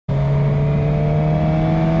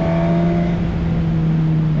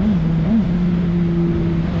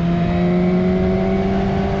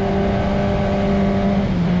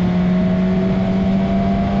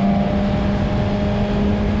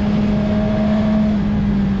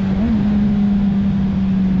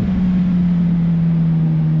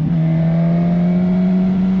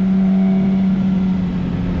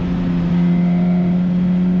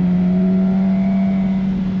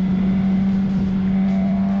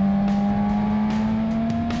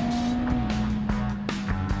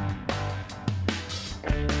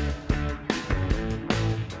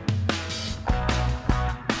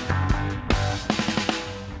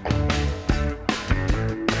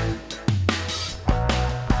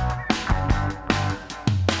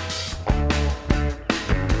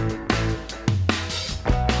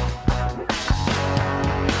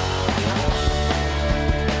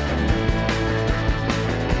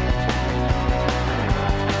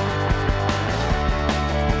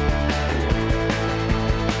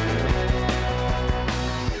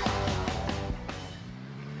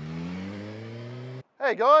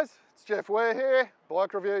Hey guys, it's Jeff Ware here,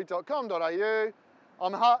 BikeReview.com.au.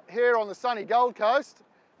 I'm here on the sunny Gold Coast,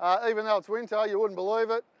 even though it's winter, you wouldn't believe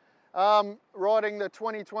it, riding the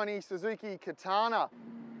 2020 Suzuki KATANA.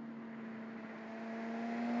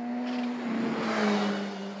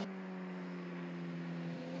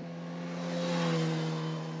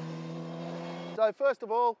 So first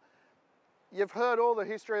of all, you've heard all the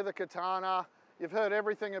history of the KATANA, you've heard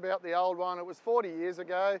everything about the old one. It was 40 years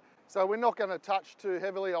ago, so we're not going to touch too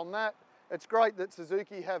heavily on that. It's great that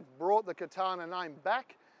Suzuki have brought the KATANA name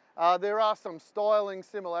back. There are some styling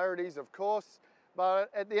similarities, of course, but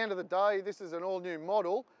at the end of the day, this is an all-new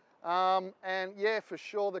model. And yeah, for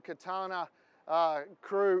sure, the KATANA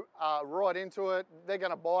crew are right into it. They're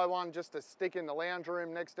going to buy one just to stick in the lounge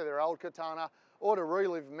room next to their old KATANA or to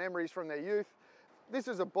relive memories from their youth. This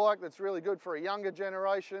is a bike that's really good for a younger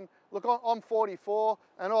generation. Look, I'm 44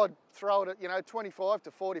 and I'd throw it at, 25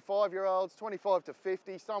 to 45-year-olds, 25 to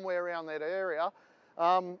 50, somewhere around that area.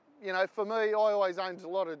 For me, I always owned a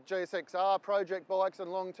lot of GSX-R project bikes and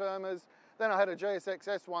long-termers. Then I had a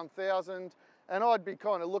GSX-S1000 and I'd be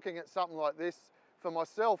kind of looking at something like this for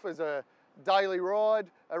myself as a daily ride,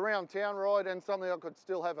 around town ride, and something I could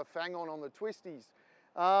still have a fang on the twisties.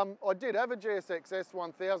 I did have a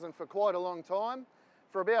GSX-S1000 for quite a long time,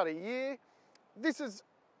 for about a year. This is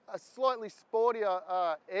a slightly sportier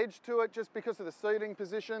edge to it just because of the seating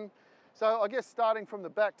position. So I guess starting from the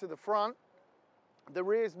back to the front, the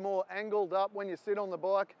rear's more angled up when you sit on the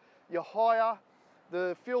bike. You're higher,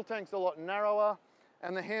 the fuel tank's a lot narrower,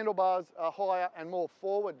 and the handlebars are higher and more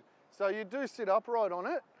forward. So you do sit upright on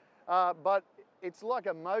it, but it's like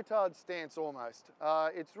a motard stance almost.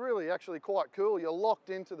 It's really actually quite cool. You're locked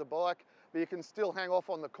into the bike, but you can still hang off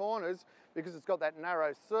on the corners because it's got that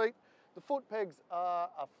narrow seat. The foot pegs are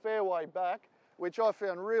a fair way back, which I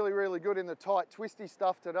found really, really good in the tight, twisty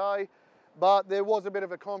stuff today. But there was a bit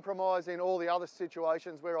of a compromise in all the other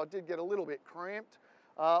situations where I did get a little bit cramped.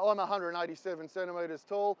 I'm 187 centimetres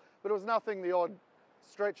tall, but it was nothing the odd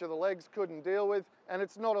stretch of the legs couldn't deal with, and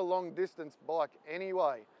it's not a long distance bike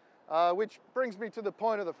anyway. Which brings me to the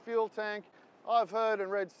point of the fuel tank. I've heard and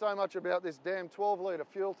read so much about this damn 12-litre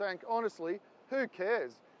fuel tank. Honestly, who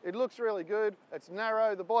cares? It looks really good, it's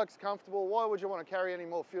narrow, the bike's comfortable. Why would you want to carry any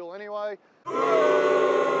more fuel anyway?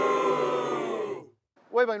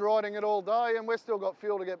 We've been riding it all day and we've still got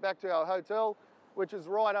fuel to get back to our hotel, which is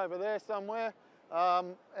right over there somewhere.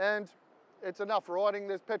 And it's enough riding,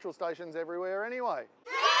 there's petrol stations everywhere anyway.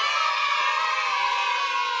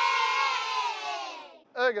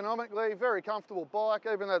 Ergonomically, very comfortable bike,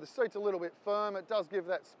 even though the seat's a little bit firm, it does give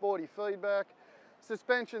that sporty feedback.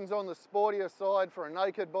 Suspension's on the sportier side for a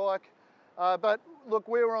naked bike. But look,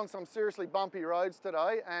 we were on some seriously bumpy roads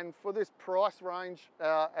today, and for this price range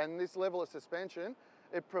and this level of suspension,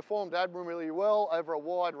 it performed admirably well over a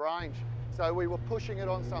wide range. So we were pushing it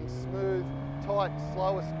on some smooth, tight,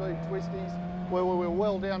 slower speed twisties where we were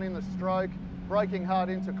well down in the stroke, braking hard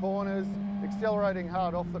into corners, accelerating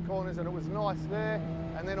hard off the corners, and it was nice there.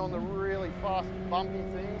 And then on the really fast, bumpy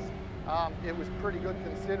things, it was pretty good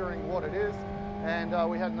considering what it is. And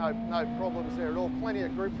we had no problems there at all. Plenty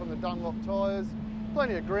of grip from the Dunlop tyres,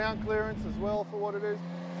 plenty of ground clearance as well for what it is.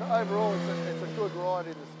 So overall, it's a good ride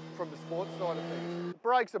from the sports side of things.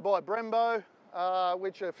 Brakes are by Brembo,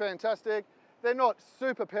 which are fantastic. They're not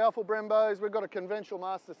super powerful Brembos. We've got a conventional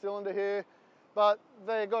master cylinder here, but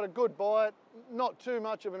they've got a good bite, not too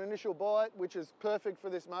much of an initial bite, which is perfect for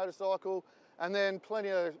this motorcycle, and then plenty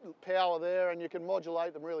of power there, and you can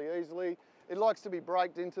modulate them really easily. It likes to be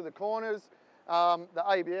braked into the corners. The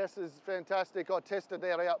ABS is fantastic. I tested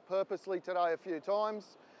that out purposely today a few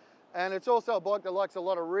times, and it's also a bike that likes a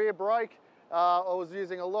lot of rear brake. I was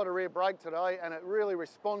using a lot of rear brake today, and it really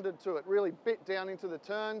responded to it, really bit down into the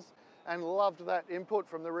turns, and loved that input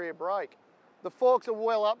from the rear brake. The forks are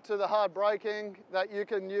well up to the hard braking that you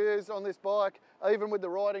can use on this bike, even with the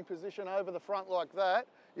riding position over the front like that.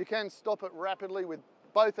 You can stop it rapidly with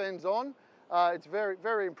both ends on. It's very,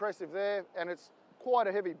 very impressive there, and it's quite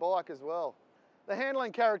a heavy bike as well. The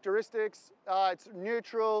handling characteristics, it's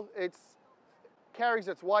neutral, it carries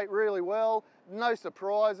its weight really well, no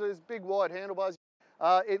surprises, big wide handlebars.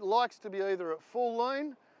 It likes to be either at full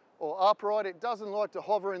lean or upright. It doesn't like to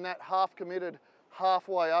hover in that half committed,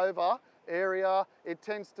 halfway over area. It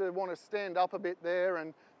tends to want to stand up a bit there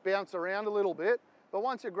and bounce around a little bit. But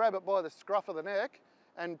once you grab it by the scruff of the neck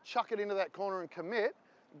and chuck it into that corner and commit,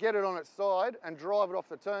 get it on its side and drive it off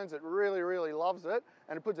the turns, it really, really loves it,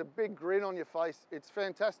 and it puts a big grin on your face. It's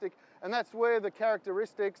fantastic, and that's where the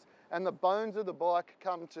characteristics and the bones of the bike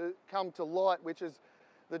come to light, which is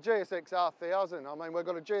the GSX-R1000. I mean, we've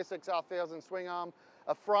got a GSX-R1000 swing arm,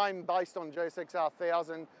 a frame based on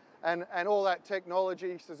GSX-R1000 and all that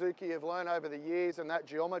technology Suzuki have learned over the years, and that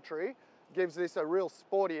geometry gives this a real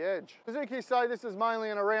sporty edge. Suzuki say this is mainly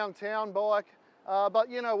an around town bike, but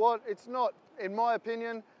you know what, it's not, in my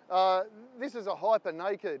opinion. This is a hyper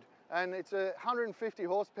naked, and it's a 150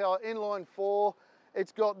 horsepower inline 4.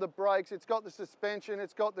 It's got the brakes, it's got the suspension,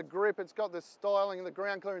 it's got the grip, it's got the styling and the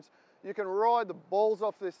ground clearance. You can ride the balls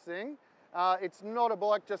off this thing. It's not a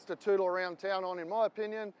bike just to tootle around town on, in my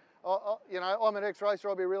opinion. You know, I'm an ex-racer,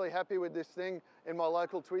 I'll be really happy with this thing in my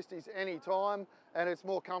local twisties anytime, and it's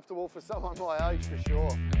more comfortable for someone my age for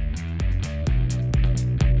sure.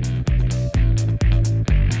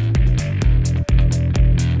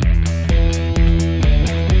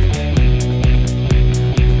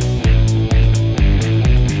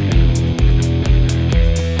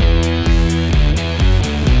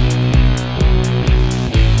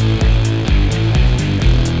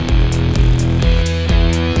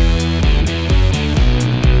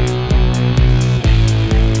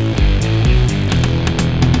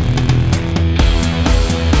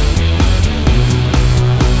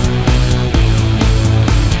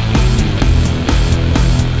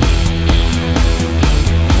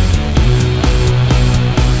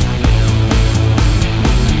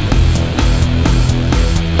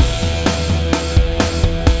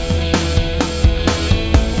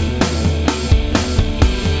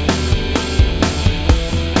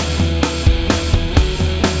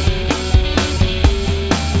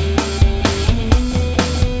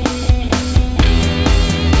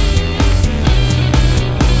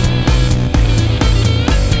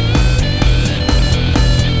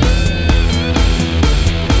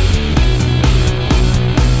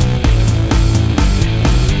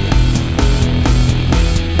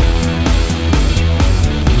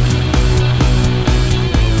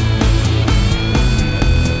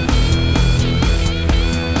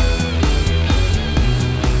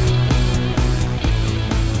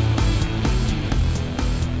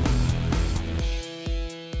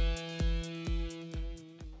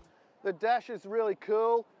 The dash is really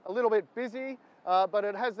cool, a little bit busy, but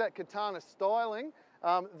it has that Katana styling.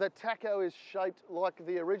 The tacho is shaped like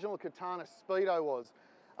the original Katana Speedo was.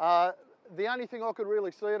 The only thing I could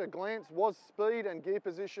really see at a glance was speed and gear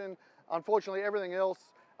position. Unfortunately, everything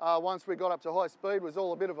else, once we got up to high speed, was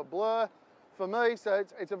all a bit of a blur for me. So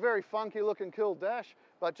it's a very funky looking cool dash,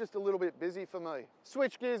 but just a little bit busy for me.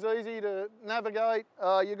 Switch gear's easy to navigate.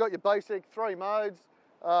 You've got your basic 3 modes.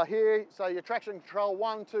 Here, so your traction control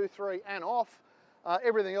 1, 2, 3 and off.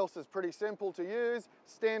 Everything else is pretty simple to use.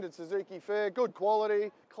 Standard Suzuki fare, good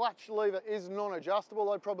quality. Clutch lever is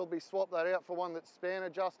non-adjustable. I'd probably swap that out for one that's span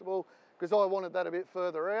adjustable because I wanted that a bit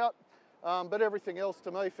further out. But everything else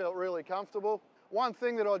to me felt really comfortable. One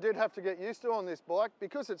thing that I did have to get used to on this bike,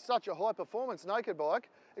 because it's such a high performance naked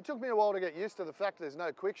bike, it took me a while to get used to the fact there's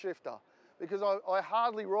no quick shifter, because I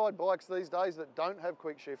hardly ride bikes these days that don't have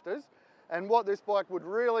quick shifters. And what this bike would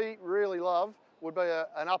really, really love would be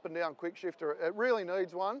an up and down quick shifter. It really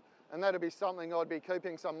needs one, and that'd be something I'd be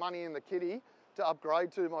keeping some money in the kitty to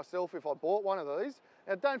upgrade to myself if I bought one of these.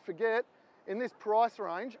 Now don't forget, in this price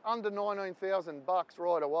range, under 19,000 bucks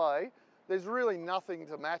right away, there's really nothing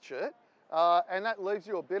to match it. And that leaves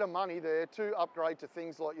you a bit of money there to upgrade to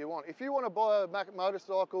things like you want. If you want to buy a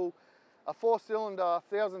motorcycle, a 4-cylinder,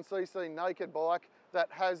 1000cc naked bike that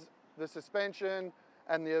has the suspension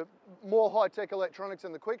and the more high-tech electronics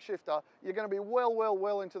and the quick shifter, you're going to be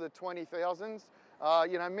well into the 20,000s,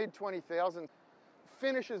 you know, mid 20,000.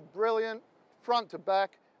 Finish is brilliant, front to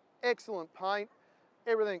back, excellent paint,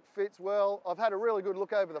 everything fits well. I've had a really good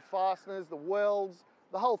look over the fasteners, the welds,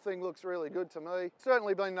 the whole thing looks really good to me.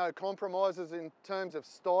 Certainly been no compromises in terms of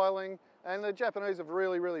styling, and the Japanese have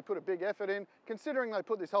really put a big effort in, considering they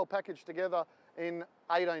put this whole package together in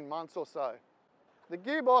 18 months or so. The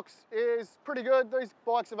gearbox is pretty good. These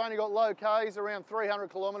bikes have only got low Ks, around 300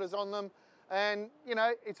 kilometers on them. And you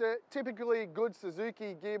know, it's a typically good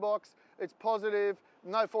Suzuki gearbox. It's positive,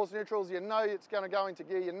 no false neutrals. You know it's going to go into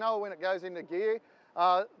gear. You know when it goes into gear,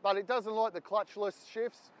 but it doesn't like the clutchless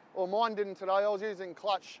shifts, or mine didn't today. I was using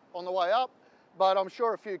clutch on the way up, but I'm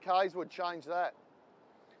sure a few Ks would change that.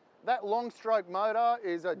 That long stroke motor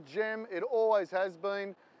is a gem. It always has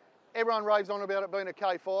been. Everyone raves on about it being a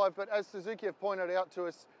K5, but as Suzuki have pointed out to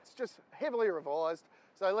us, it's just heavily revised.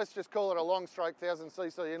 So let's just call it a long stroke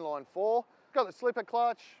 1000cc inline 4. Got the slipper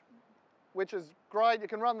clutch, which is great. You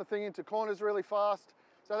can run the thing into corners really fast.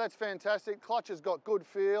 So that's fantastic. Clutch has got good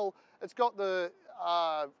feel. It's got the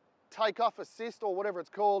takeoff assist, or whatever it's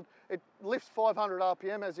called. It lifts 500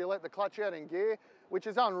 RPM as you let the clutch out in gear, which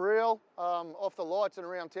is unreal off the lights and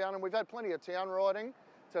around town. And we've had plenty of town riding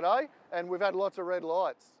today, and we've had lots of red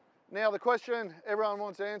lights. Now the question everyone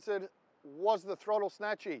wants answered, was the throttle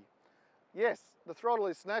snatchy? Yes, the throttle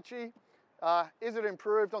is snatchy. Is it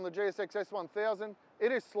improved on the GSX-S1000?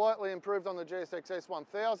 It is slightly improved on the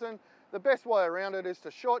GSX-S1000. The best way around it is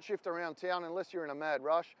to short shift around town unless you're in a mad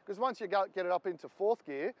rush, because once you get it up into fourth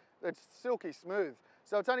gear, it's silky smooth.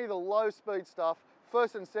 So it's only the low speed stuff,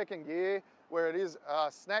 first and second gear, where it is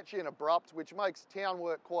snatchy and abrupt, which makes town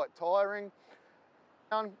work quite tiring.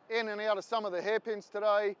 In and out of some of the hairpins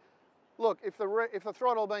today. Look, if the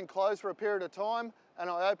throttle had been closed for a period of time and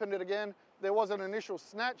I opened it again, there was an initial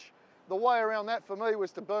snatch. The way around that for me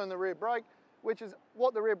was to burn the rear brake, which is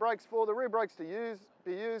what the rear brake's for. The rear brake's to use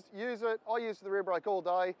it. I used the rear brake all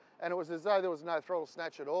day, and it was as though there was no throttle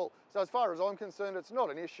snatch at all. So as far as I'm concerned, it's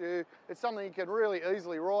not an issue. It's something you can really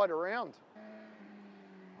easily ride around.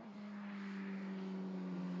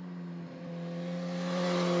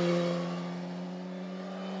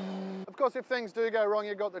 Of course, if things do go wrong,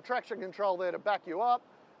 you've got the traction control there to back you up,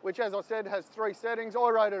 which, as I said, has 3 settings. I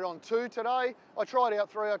rated on 2 today. I tried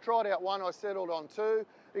out 3, I tried out 1, I settled on 2.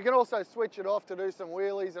 You can also switch it off to do some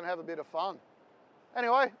wheelies and have a bit of fun.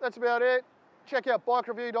 Anyway, that's about it. Check out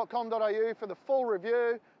BikeReview.com.au for the full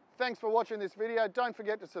review. Thanks for watching this video. Don't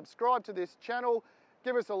forget to subscribe to this channel,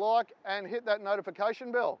 give us a like, and hit that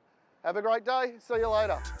notification bell. Have a great day. See you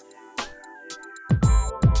later.